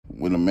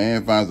when a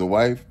man finds a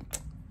wife,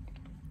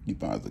 he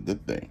finds a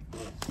good thing.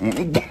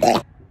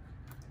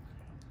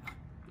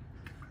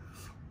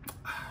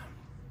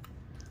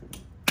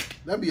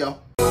 That be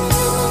all.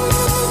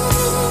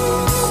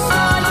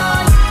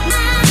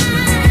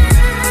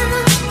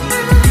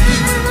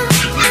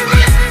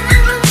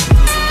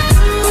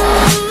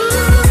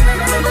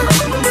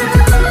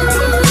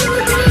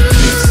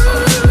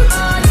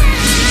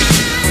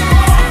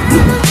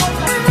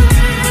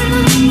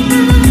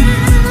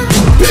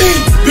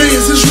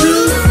 Is this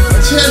real?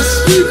 Yes.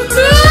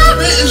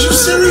 Is you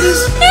serious?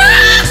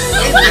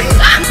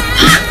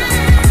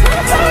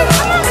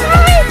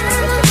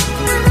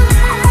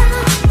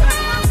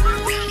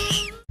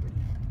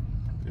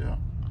 Yeah.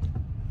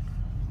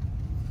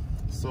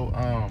 So,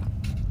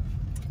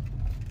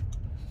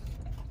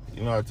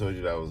 you know I told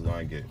you that I was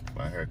gonna get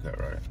my hair cut,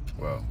 right?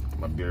 Well,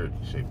 my beard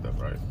shaped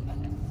up, right?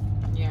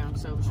 Yeah,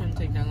 so it shouldn't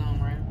take that long,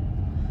 right?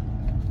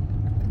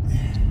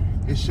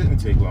 It shouldn't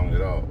take long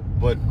at all.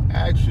 But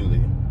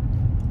actually,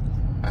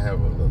 I have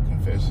a little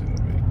confession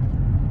to make.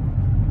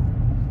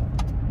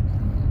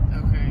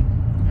 Okay,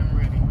 I'm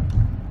ready.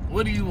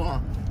 What do you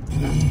want?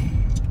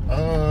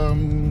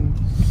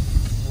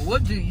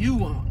 What do you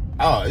want?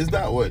 Oh, it's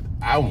not what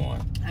I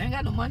want. I ain't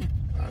got no money.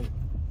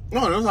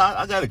 No,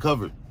 I got it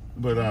covered.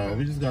 But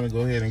we're just gonna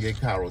go ahead and get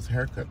Carol's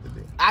haircut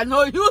today. I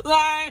know you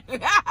lying.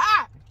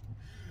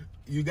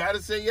 You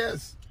gotta say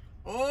yes.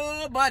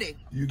 Oh, buddy.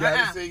 You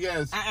gotta say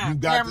yes. You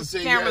got to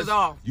say cameras yes.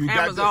 Off. You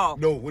cameras got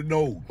to, off.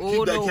 No. Oh,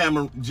 keep that no.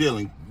 camera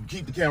jilling.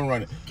 Keep the camera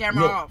running.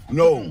 Camera off.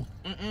 No.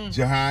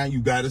 Jahan, you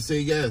gotta say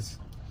yes.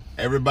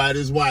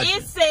 Everybody's watching.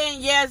 It's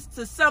saying yes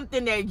to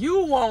something that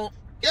you want.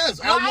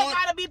 Yes, Why I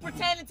gotta be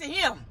pretending to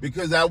him?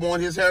 Because I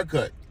want his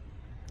haircut.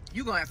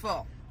 You going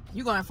fall.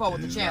 You going fall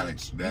with the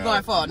challenge. Nah, you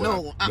going fall.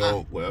 well,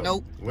 No.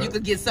 Nope. You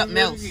could get something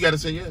else. You gotta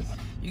say yes.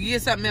 You can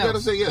get something else. You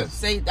gotta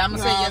say yes. I'm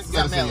gonna say yes to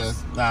something else.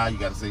 Yes. Nah, you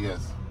gotta say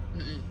yes.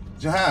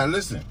 Jahan,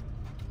 listen.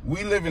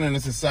 We living in a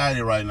society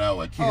right now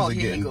where kids are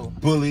getting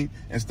bullied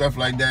and stuff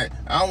like that.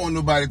 I don't want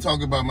nobody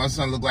talking about my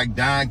son look like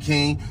Don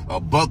King or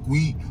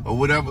Buckwheat or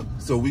whatever.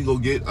 So we go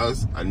get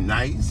us a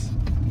nice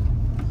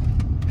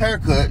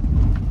haircut.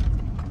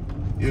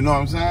 You know what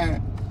I'm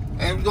saying?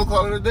 And we go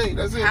call it a day.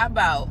 That's it. How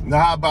about? Now,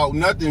 how about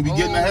nothing? We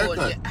getting a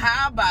haircut.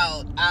 How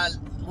about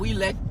we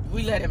let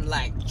him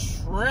like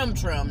trim,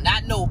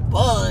 not no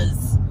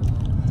buzz,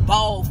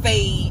 ball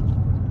fade.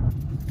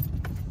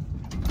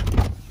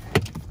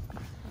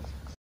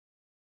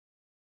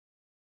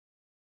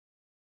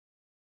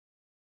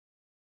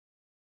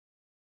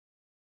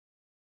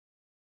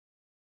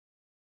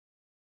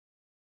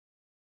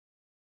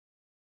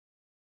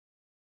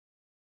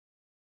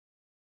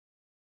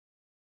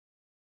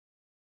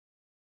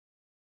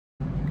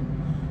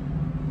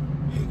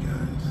 Hey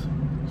guys,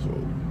 so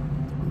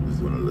we was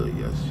doing a little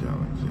yes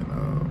challenge, and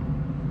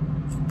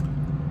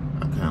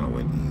I kind of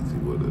went easy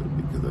with it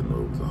because I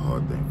know it was a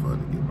hard thing for her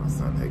to get my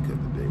son haircut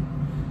today,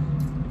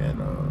 and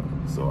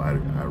so I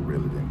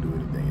really didn't do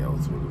anything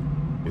else with her.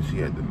 But she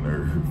had the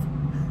nerve.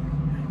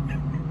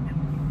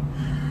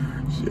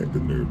 She had the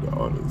nerve to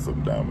order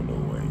some Domino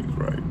wings,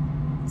 right?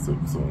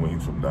 Some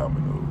wings from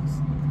Domino's,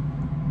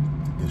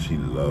 and she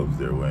loves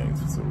their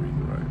wings for some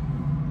reason, right?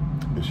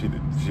 But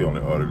she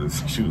only ordered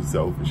this. She was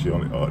selfish. She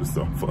only ordered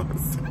something for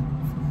herself.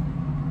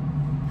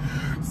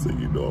 So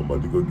you know I'm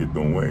about to go get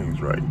them wings,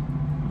 right?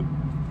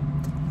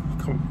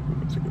 Come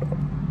on, check it out.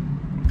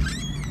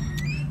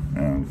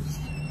 I'm just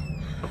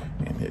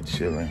in here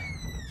chilling.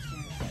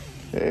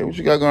 Hey, what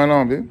you got going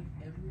on, babe?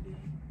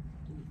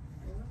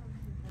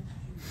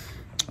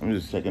 I'm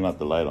just checking out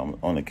the light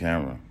on the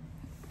camera.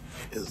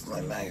 It's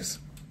like nice.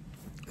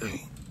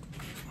 Hey,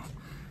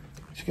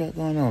 what you got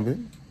going on,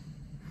 babe?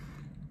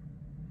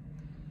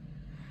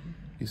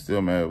 You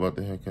still mad about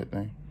the haircut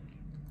thing?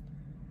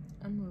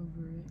 I'm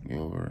over it. You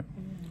over it?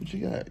 Yeah. What you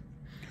got?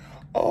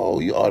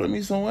 Oh, you ordered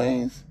me some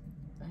wings?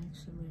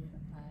 Actually,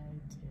 I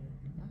did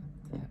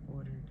not. I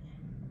ordered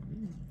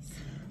wings.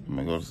 I'm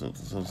gonna go. So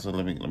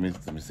let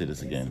me say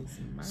this again.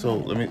 So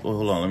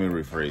hold on. Let me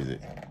rephrase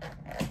it.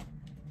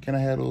 Can I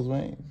have those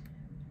wings?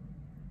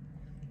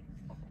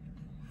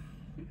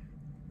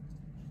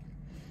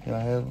 Can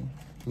I have them,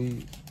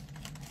 please?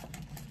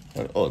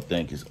 Oh,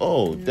 thank you.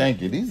 Oh,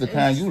 thank you. These are the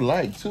kind you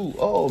like too.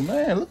 Oh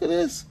man, look at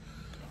this.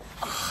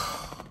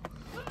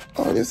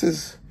 Oh, this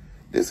is.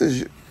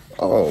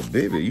 Oh,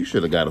 baby, you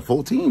should have got a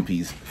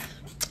 14-piece.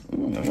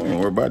 Don't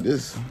worry about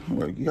this.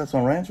 You got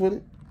some ranch with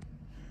it?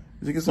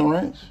 Did you get some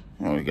ranch?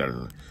 Oh, you got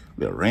a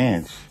little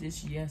ranch.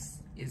 This yes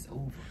is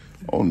over.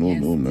 Oh no.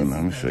 I'm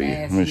gonna show you.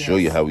 I'm gonna show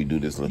you how we do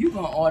this. You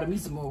gonna order me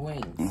some more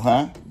wings?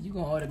 Huh? You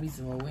gonna order me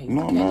some more wings?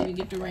 No, I I'm can't not. even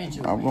get the ranch.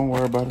 I don't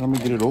worry about it. I'm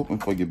gonna get it open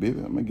for you,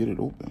 baby. I'm gonna get it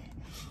open.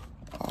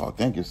 Oh,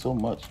 thank you so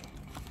much.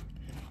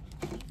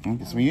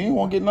 So you ain't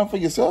want to get nothing for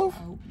yourself? I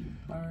hope you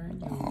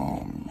burn.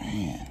 Oh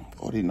man,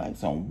 oh, these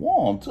nights are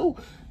warm too.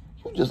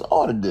 You just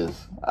ordered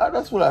this.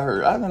 That's what I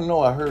heard. I didn't know.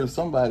 I heard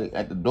somebody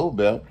at the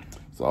doorbell.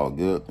 It's all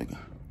good.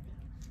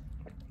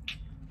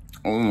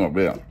 Oh no,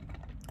 babe.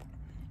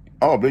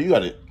 Oh, babe,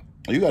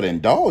 you gotta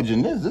indulge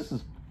in this.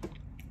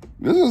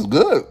 This is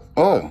good.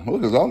 Oh,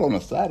 look, it's all on the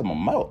side of my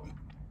mouth.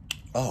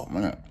 Oh,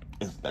 man.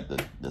 It's got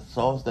the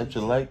sauce that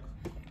you like.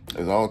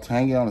 It's all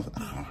tangy on the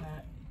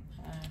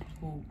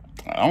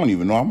I don't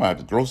even know. I'm going to have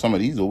to throw some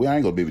of these away. I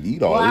ain't going to be able to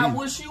eat all these. I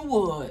wish you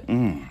would.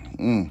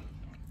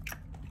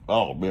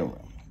 Oh, baby.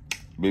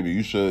 Baby,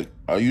 you should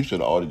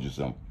have ordered you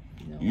some.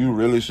 No. You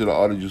really should have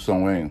ordered you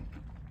some wings.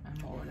 I'm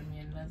going to order me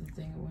another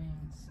thing of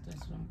wings.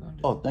 That's what I'm going to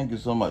do. Oh, thank you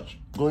so much.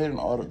 Go ahead and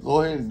order.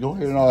 Go ahead and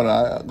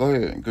order. Go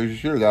ahead. Because you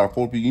should have got a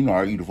 4-piece. You know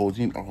I eat a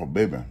 14. Oh,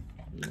 baby.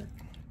 Yeah.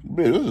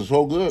 Baby, this is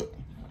so good.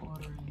 I'm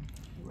ordering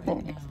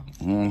right now.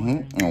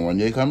 And when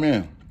they come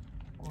in,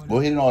 go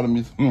ahead and order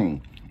me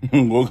some. Oh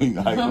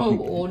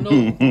no.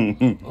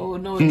 Oh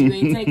no, you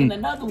ain't taking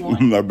another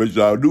one. I bet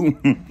y'all do.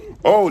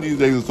 Oh, these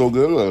eggs are so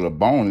good. Look at the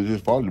bone. It's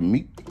just part of the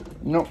meat.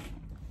 You know,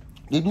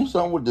 they do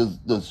something with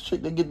this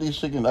chicken. They get these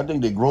chickens. I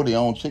think they grow their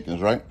own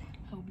chickens, right?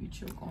 Hope you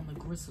choke on the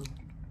gristle.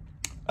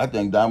 I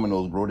think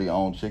Domino's grow their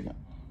own chicken.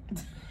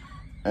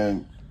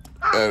 and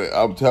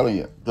I'm telling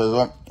you,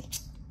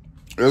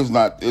 it's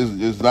not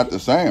the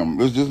same.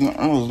 It's just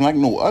it's like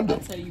no other. I'll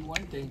tell you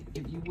one thing.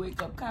 If you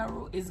wake up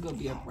Cairo, it's going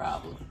to be a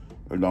problem.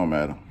 It don't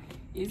matter.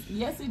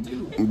 Yes, it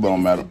do. It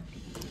don't matter.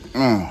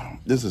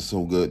 This is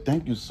so good.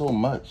 Thank you so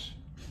much.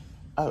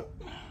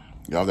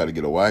 Y'all got to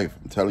get a wife.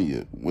 I'm telling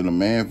you, when a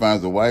man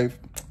finds a wife,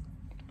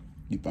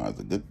 he finds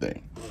a good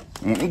thing.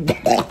 Man,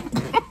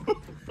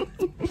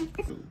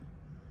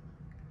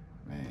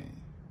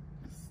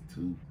 it's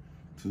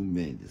two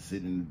men just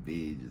sitting in the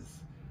bed, just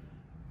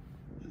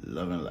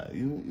loving life.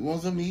 You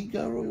want something to eat,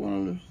 Cairo? You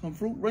want some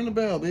fruit? Ring the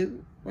bell,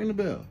 baby. Ring the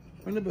bell.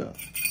 Ring the bell.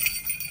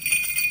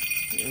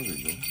 There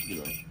we go.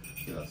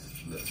 Get a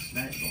little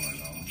snack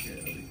going on. Yeah,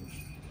 there we go.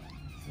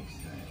 Some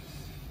snacks.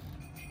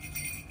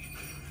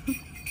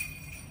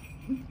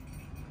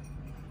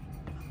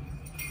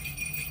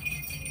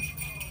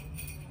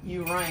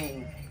 You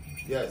rang.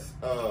 Yes.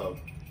 What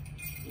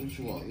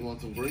you want? You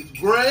want some grapes?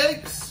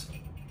 Grapes!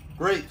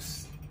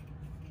 Grapes!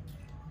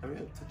 Hurry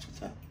up.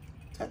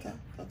 Ta-ta.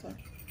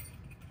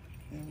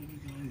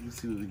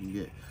 Let's see what we can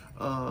get.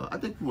 I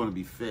think we want to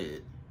be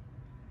fed.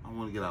 I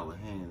want to get our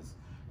hands.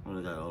 I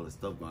got all this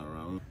stuff going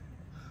around.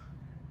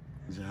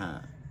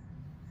 Jahan.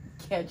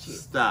 Catch it.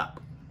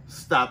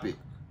 Stop it.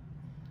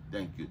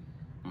 Thank you.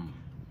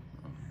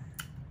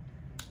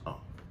 Oh.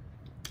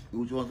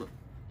 What you want?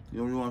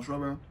 You want a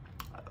strawberry?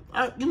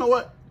 You know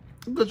what?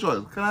 Good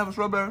choice. Can I have a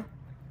strawberry?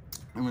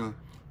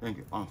 Thank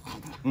you.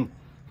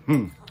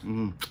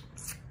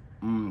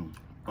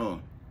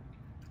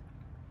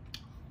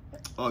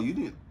 Oh,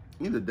 you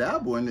need a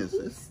dabble in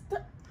this.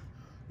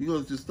 You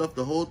gonna just stuff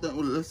the whole thing?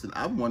 Well, listen,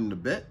 I'm wanting to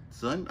bet,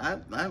 son.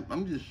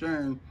 I'm just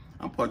sharing.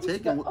 I'm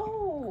partaking.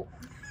 Oh,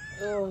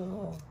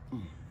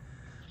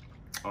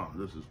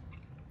 this is.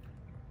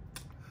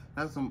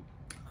 That's some.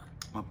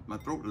 My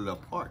throat is a little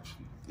parched.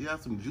 You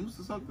have some juice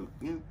or something?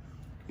 Give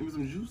me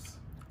some juice,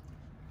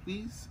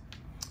 please.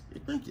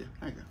 Yeah, thank you.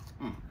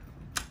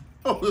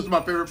 Oh, this is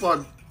my favorite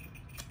part.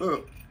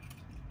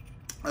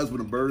 That's when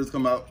the birds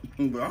come out.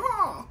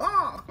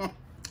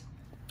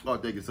 Oh,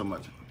 thank you so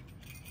much.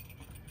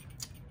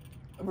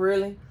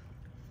 Really?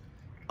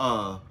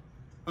 Do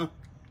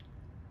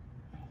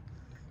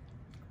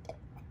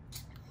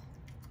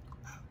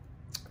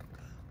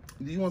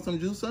you want some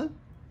juice, son?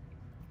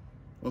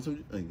 Want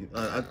some?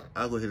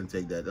 I'll go ahead and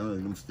take that.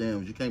 Them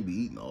stems, you can't be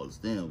eating all the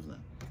stems now.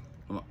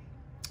 Come on.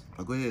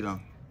 I'll go ahead and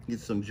get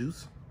some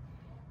juice.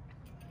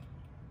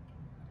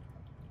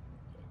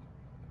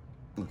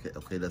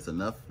 Okay, that's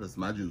enough. That's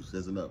my juice.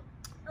 That's enough.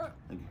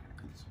 Thank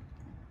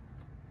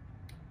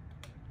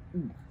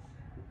you.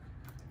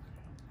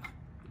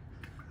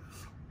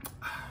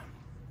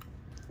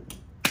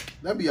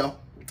 That'll be all.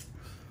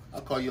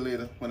 I'll call you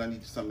later when I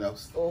need something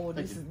else. Oh,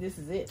 this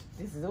is it.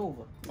 This is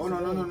over. Oh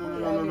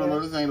no,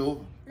 this ain't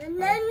over.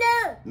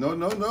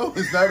 No,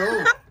 it's not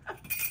over.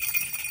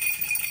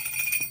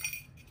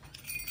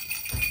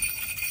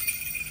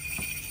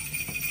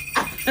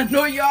 I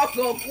know y'all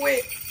gonna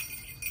quit.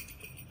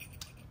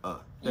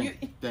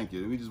 Thank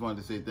you. We just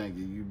wanted to say thank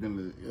you. You've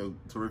been a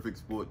terrific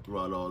sport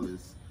throughout all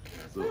this.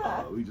 So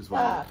we just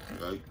want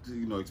to,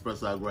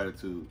 express our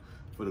gratitude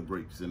for the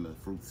grapes and the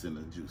fruits and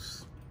the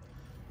juice.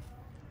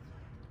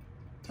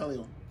 Tell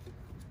him.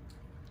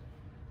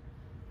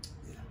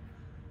 Yeah.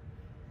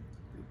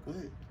 Go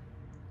ahead.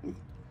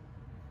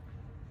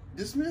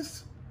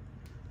 Dismiss.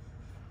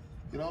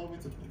 Get all the way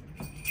to the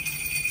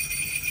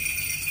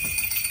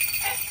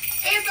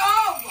It's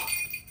over.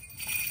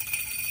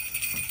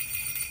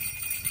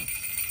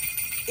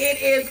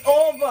 It is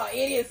over.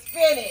 It is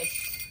finished.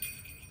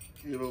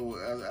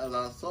 As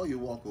I saw you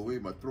walk away,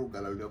 my throat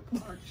got a little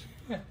parched.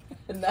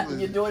 Now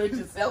you're doing it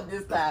yourself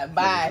this time.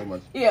 Bye. So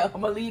much. Here,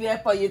 I'm going to leave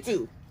that for you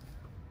too.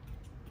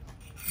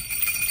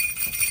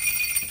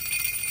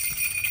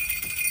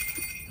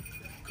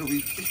 Can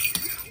we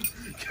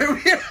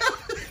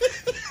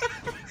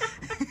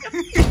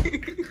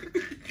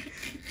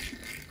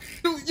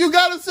You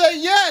gotta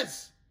say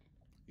yes.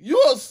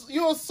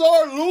 You're a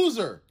sore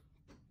loser.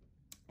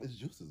 This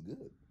juice is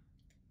good.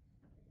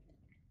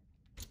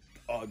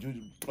 Oh,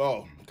 Juju.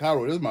 Oh,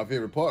 Cairo, this is my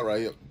favorite part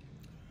right here.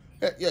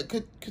 Yeah,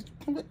 could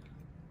put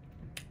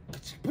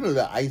a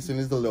little ice in.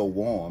 It's a little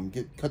warm.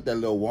 Cut that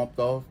little warmth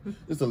off.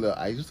 Just a little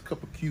ice. Just a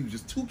couple cubes.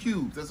 Just 2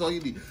 cubes. That's all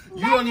you need.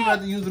 You don't even have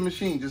to use the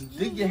machine. Just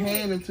dig your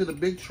hand into the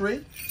big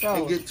tray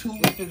and get 2.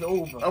 This is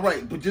over. All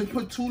right, but just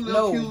put 2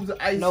 little cubes of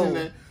ice in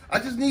there. I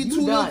just need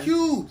 2 little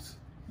cubes.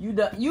 You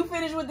done? You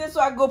finished with this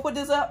so I can go put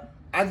this up?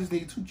 I just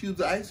need 2 cubes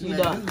of ice in You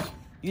there. done?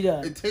 You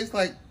done? It tastes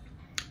like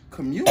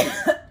communion.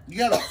 you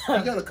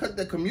gotta cut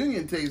that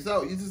communion taste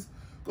out. You just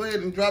go ahead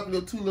and drop 2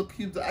 little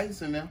cubes of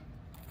ice in there.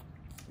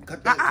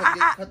 Cut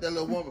that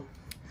little woman.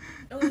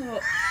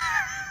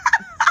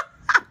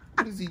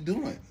 What is he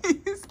doing?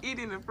 He's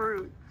eating the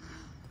fruit.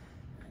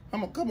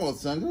 Come on,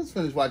 son. Let's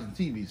finish watching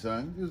TV,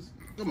 son. Just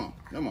come on.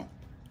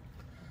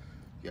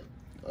 Yeah.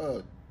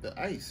 The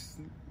ice.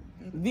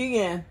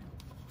 Vegan.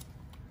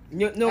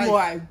 No more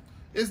ice.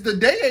 It's the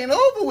day ain't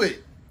over with.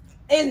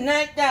 It's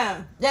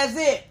nighttime. That's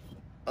it.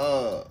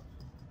 Go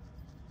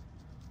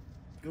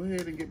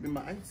ahead and get me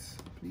my ice,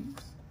 please.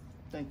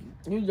 Thank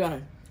you. You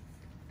done.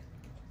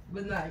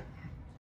 Good night.